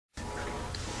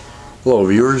Hello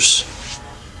viewers.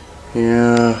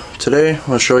 Yeah, today I'm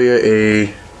going to show you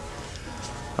a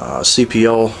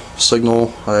CPL signal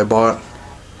that I bought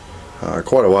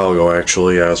quite a while ago,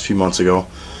 actually. It was a few months ago.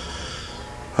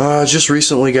 Just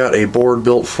recently got a board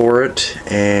built for it,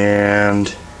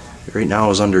 and right now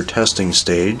is under testing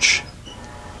stage.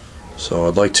 So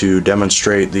I'd like to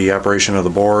demonstrate the operation of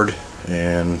the board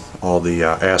and all the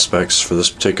aspects for this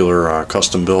particular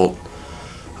custom built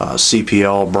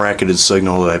CPL bracketed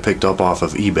signal that I picked up off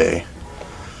of eBay.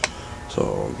 So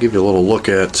I'll give you a little look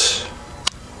at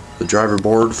the driver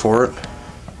board for it.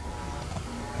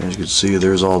 As you can see,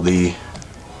 there's all the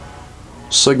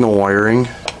signal wiring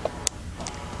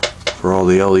for all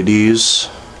the LEDs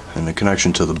and the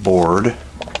connection to the board.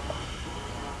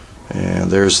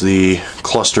 And there's the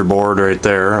cluster board right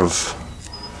there of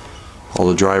all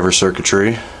the driver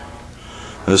circuitry.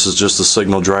 This is just the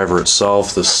signal driver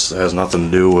itself. This has nothing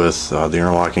to do with the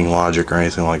interlocking logic or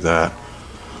anything like that.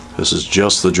 This is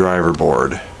just the driver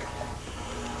board.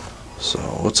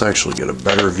 So let's actually get a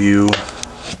better overview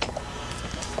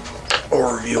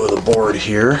of the board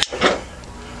here.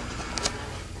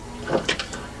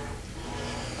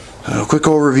 A quick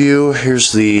overview.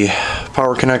 Here's the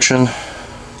power connection,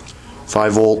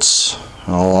 5 volts.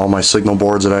 All my signal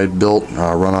boards that I built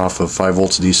run off of 5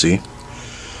 volts DC.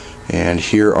 And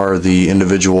here are the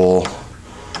individual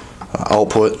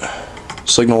output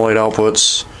signal light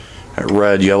outputs at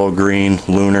red, yellow, green,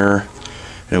 lunar,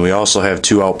 and we also have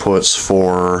 2 outputs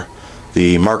for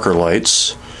the marker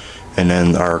lights, and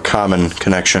then our common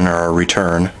connection or our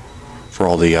return for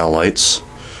all the lights.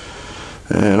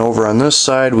 And over on this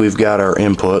side we've got our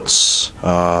inputs.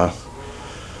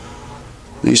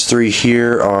 These 3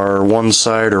 here are one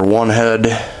side or one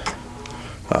head.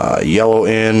 Yellow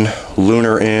in,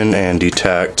 lunar in, and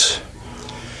detect.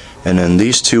 And then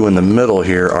these 2 in the middle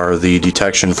here are the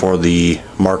detection for the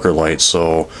marker lights.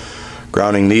 So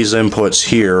grounding these inputs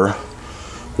here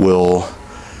will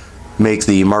make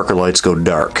the marker lights go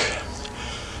dark,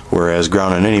 whereas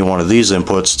grounding any one of these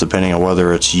inputs, depending on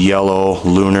whether it's yellow,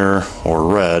 lunar,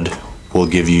 or red, will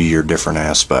give you your different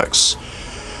aspects.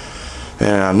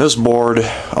 And on this board,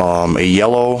 a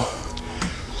yellow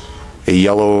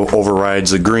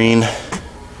overrides a green,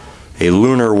 a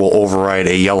lunar will override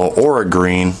a yellow or a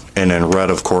green, and then red,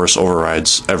 of course,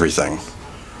 overrides everything.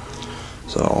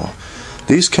 So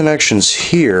these connections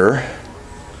here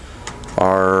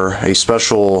are a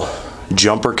special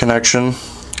jumper connection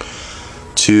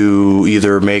to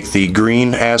either make the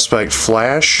green aspect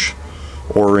flash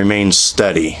or remain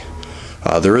steady.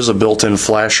 There is a built-in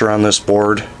flasher on this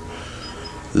board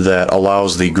that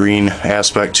allows the green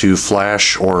aspect to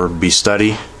flash or be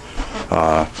steady.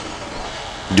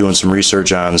 Doing some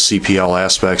research on CPL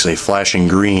aspects, a flashing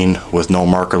green with no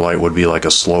marker light would be like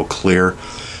a slow clear.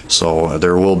 So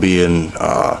there will be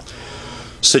a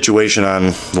situation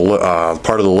on the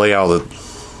part of the layout that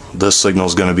this signal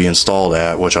is going to be installed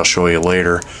at, which I'll show you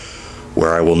later,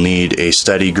 where I will need a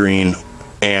steady green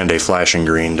and a flashing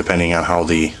green depending on how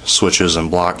the switches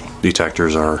and block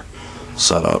detectors are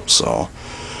set up. So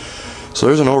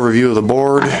there's an overview of the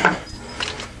board.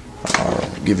 I'll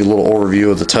give you a little overview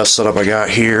of the test setup I got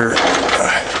here.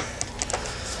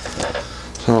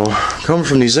 So coming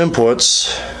from these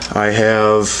inputs, I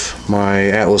have my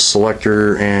Atlas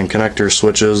selector and connector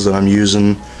switches that I'm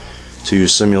using to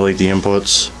simulate the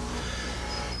inputs.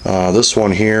 This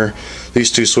one here, these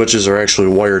 2 switches are actually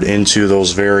wired into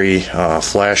those very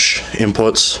flash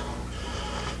inputs.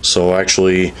 So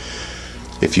actually,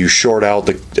 if you short out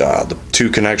the 2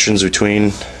 connections between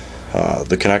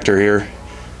the connector here,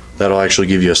 that'll actually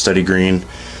give you a steady green.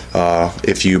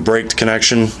 If you break the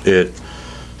connection, it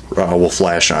will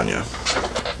flash on you.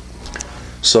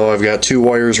 So I've got 2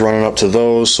 wires running up to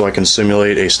those so I can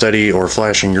simulate a steady or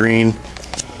flashing green.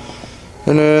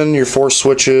 And then your 4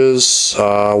 switches,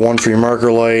 1 for your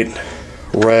marker light,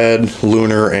 red,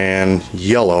 lunar, and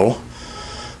yellow.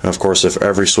 And of course, if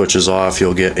every switch is off,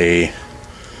 you'll get a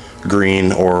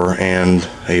green and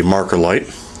a marker light.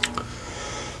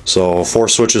 So 4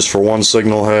 switches for one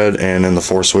signal head, and then the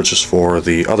 4 switches for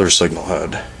the other signal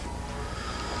head.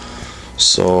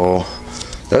 So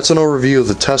that's an overview of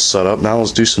the test setup. Now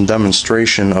let's do some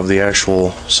demonstration of the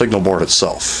actual signal board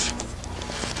itself.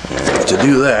 And to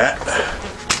do that,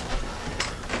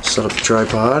 set up the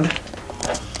tripod.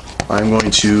 I'm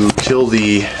going to kill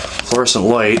the fluorescent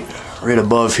light right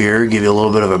above here, give you a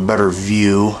little bit of a better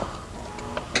view.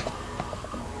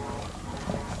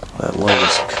 That light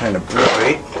is kind of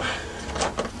bright,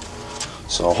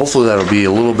 so hopefully that'll be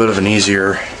a little bit of an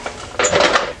easier,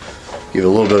 give a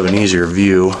little bit of an easier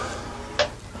view.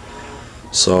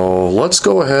 So let's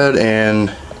go ahead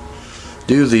and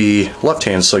do the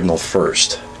left-hand signal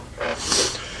first.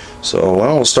 So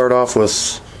we'll start off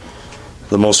with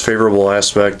the most favorable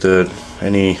aspect that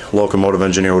any locomotive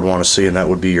engineer would want to see, and that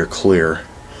would be your clear.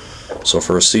 So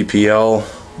for a CPL,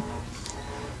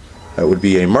 that would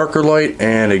be a marker light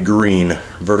and a green,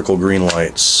 vertical green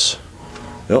lights.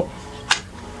 Yep,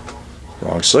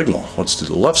 wrong signal. Let's do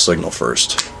the left signal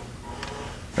first.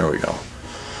 There we go.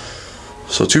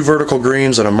 So 2 vertical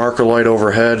greens and a marker light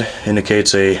overhead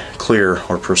indicates a clear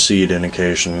or proceed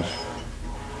indication.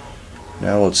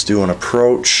 Now let's do an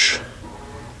approach.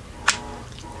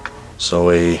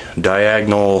 So a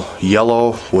diagonal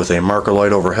yellow with a marker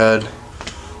light overhead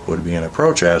would be an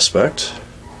approach aspect.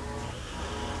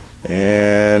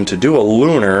 And to do a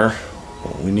lunar,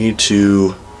 we need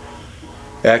to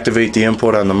activate the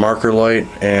input on the marker light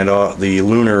and the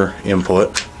lunar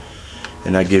input,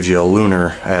 and that gives you a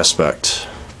lunar aspect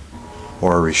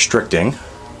or a restricting.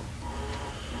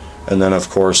 And then of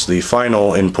course the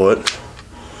final input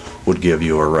would give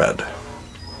you a red.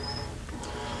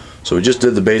 So we just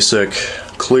did the basic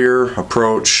clear,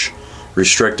 approach,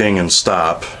 restricting, and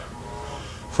stop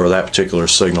for that particular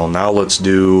signal. Now let's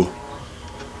do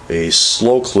a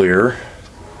slow clear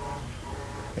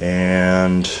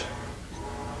and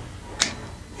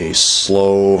a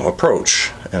slow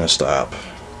approach and a stop.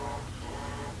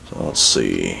 So let's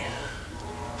see.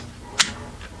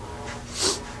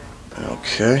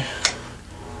 Okay.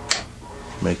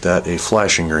 Make that a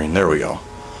flashing green. There we go.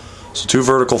 So 2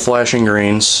 vertical flashing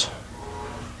greens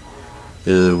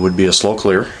would be a slow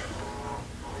clear.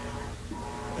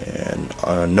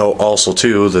 And note also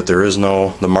too that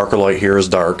the marker light here is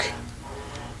dark.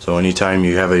 So anytime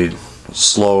you have a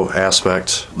slow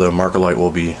aspect, the marker light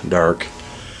will be dark.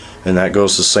 And that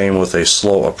goes the same with a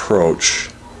slow approach.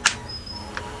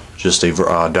 Just a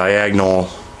diagonal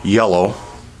yellow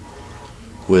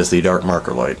with the dark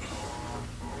marker light.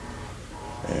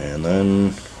 And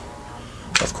then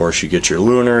of course you get your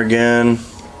lunar again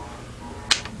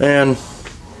and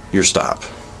your stop.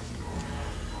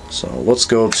 So let's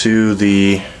go to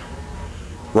the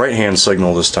right hand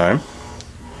signal this time,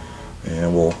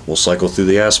 and we'll cycle through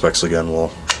the aspects again.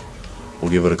 We'll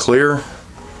give it a clear,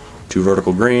 2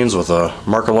 vertical greens with a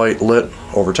marker light lit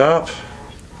over top,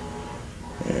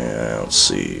 and let's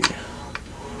see,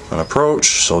 an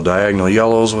approach, so diagonal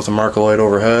yellows with a marker light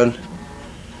overhead.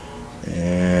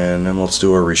 And then let's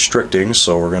do a restricting,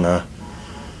 so we're gonna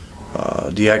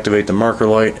deactivate the marker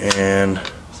light and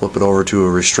flip it over to a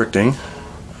restricting.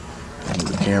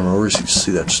 Move the camera over so you can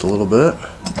see that just a little bit.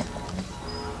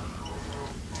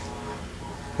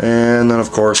 And then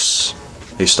of course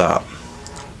a stop.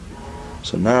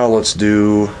 So now let's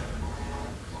do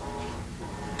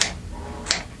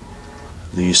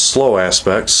the slow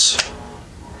aspects.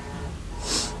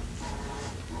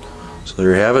 So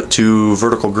there you have it, 2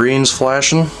 vertical greens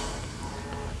flashing,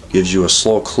 gives you a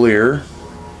slow clear,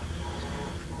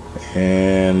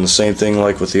 and the same thing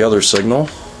like with the other signal.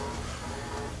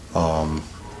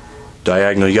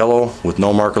 Diagonal yellow with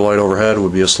no marker light overhead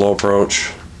would be a slow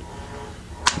approach,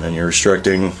 and then you're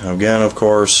restricting again of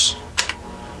course,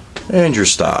 and your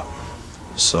stop.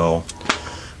 So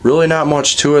really not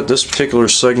much to it. This particular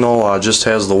signal just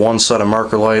has the 1 set of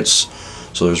marker lights.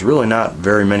 So there's really not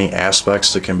very many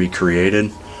aspects that can be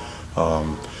created,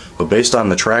 but based on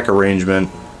the track arrangement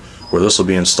where this will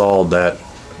be installed, that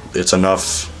it's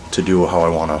enough to do how I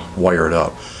want to wire it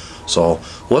up. So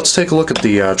let's take a look at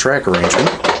the track arrangement.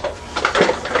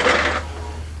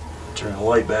 Turn the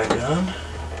light back on.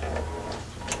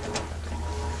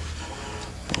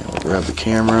 And I'll grab the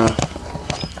camera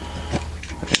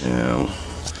and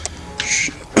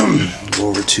go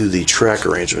over to the track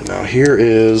arrangement. Now here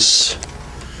is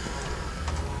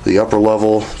the upper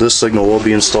level. This signal will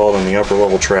be installed in the upper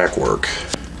level track work.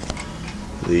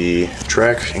 The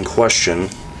track in question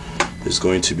is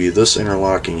going to be this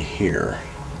interlocking here.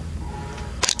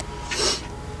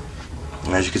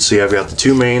 And as you can see, I've got the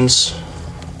 2 mains,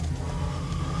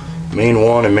 main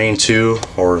 1 and main 2,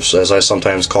 or as I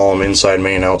sometimes call them, inside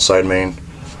main, outside main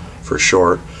for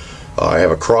short. I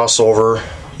have a crossover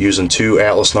using 2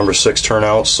 Atlas number 6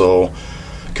 turnouts, so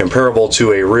comparable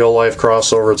to a real life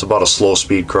crossover. It's about a slow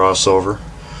speed crossover.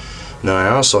 Now I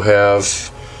also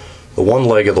have the 1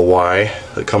 leg of the Y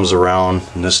that comes around,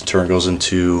 and this in turn goes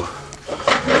into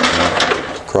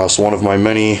across one of my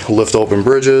many lift open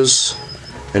bridges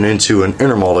and into an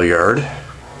intermodal yard.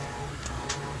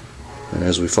 And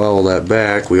as we follow that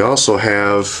back, we also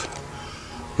have,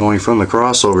 going from the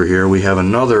crossover here, we have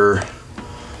another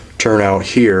turnout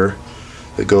here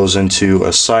that goes into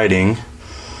a siding.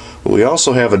 But we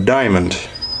also have a diamond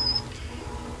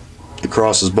that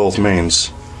crosses both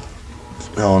mains.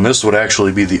 Now, and this would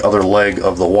actually be the other leg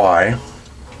of the Y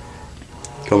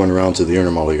coming around to the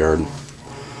inner multi-guard.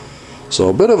 So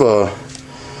a bit of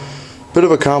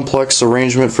a complex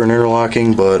arrangement for an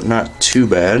interlocking, but not too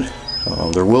bad.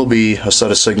 There will be a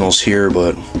set of signals here,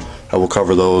 but I will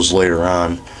cover those later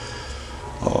on.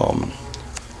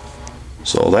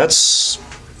 So that's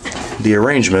the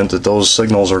arrangement that those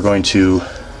signals are going to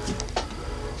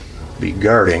be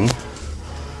guarding.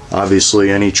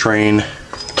 Obviously, any train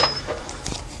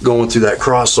going through that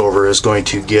crossover is going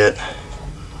to get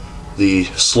the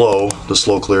slow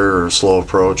clear or slow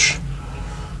approach.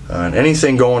 And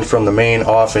anything going from the main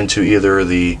off into either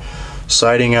the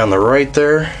siding on the right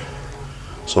there,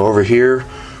 so over here,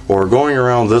 or going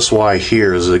around this Y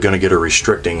here is going to get a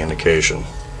restricting indication.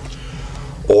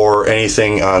 Or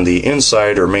anything on the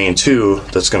inside or main 2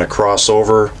 that's going to cross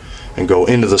over and go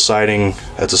into the siding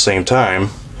at the same time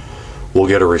will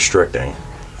get a restricting.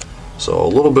 So a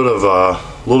little bit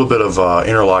of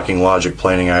interlocking logic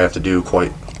planning I have to do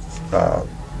quite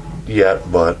yet,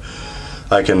 but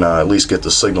I can at least get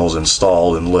the signals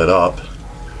installed and lit up.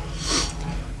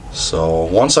 So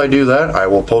once I do that, I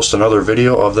will post another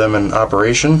video of them in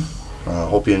operation.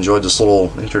 Hope you enjoyed this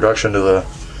little introduction to the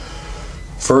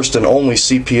first and only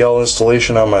CPL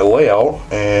installation on my layout,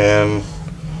 and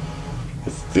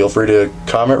feel free to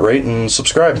comment, rate, and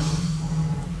subscribe.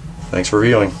 Thanks for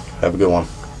viewing. Have a good one.